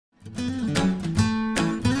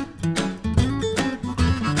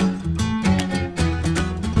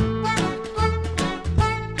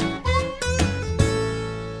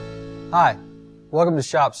Hi, welcome to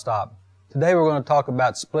Shop Stop. Today we're going to talk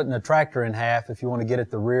about splitting a tractor in half if you want to get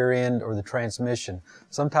at the rear end or the transmission.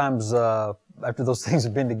 Sometimes after those things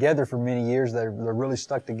have been together for many years, they're really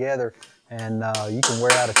stuck together, and you can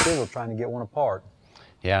wear out a chisel trying to get one apart.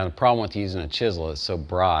 Yeah, and the problem with using a chisel is so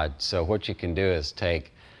broad. So what you can do is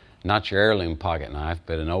take not your heirloom pocket knife,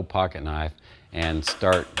 but an old pocket knife, and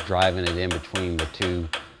start driving it in between the two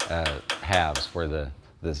halves where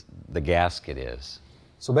the gasket is.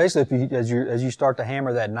 So basically, as you start to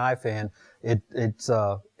hammer that knife in,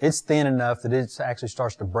 it's thin enough that it actually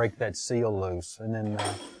starts to break that seal loose, and then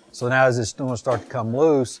so now as it's going to start to come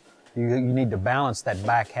loose, you need to balance that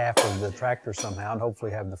back half of the tractor somehow, and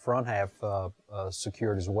hopefully have the front half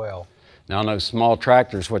secured as well. Now on those small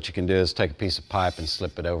tractors, what you can do is take a piece of pipe and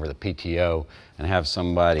slip it over the PTO and have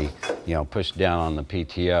somebody, push down on the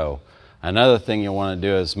PTO. Another thing you'll want to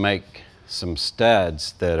do is make some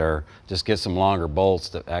studs just get some longer bolts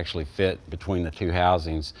that actually fit between the two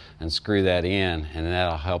housings and screw that in, and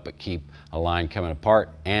that'll help it keep a line coming apart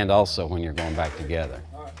and also when you're going back together.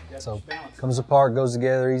 So comes apart, goes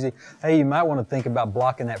together easy. Hey, you might want to think about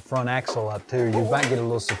blocking that front axle up too. You might get a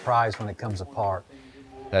little surprise when it comes apart.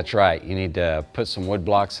 That's right. You need to put some wood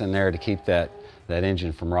blocks in there to keep that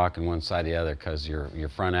engine from rocking one side or the other, because your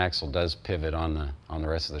front axle does pivot on the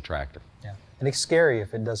rest of the tractor. Yeah, and it's scary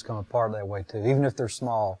if it does come apart that way too, even if they're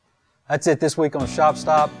small. That's it this week on Shop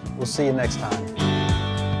Stop. We'll see you next time.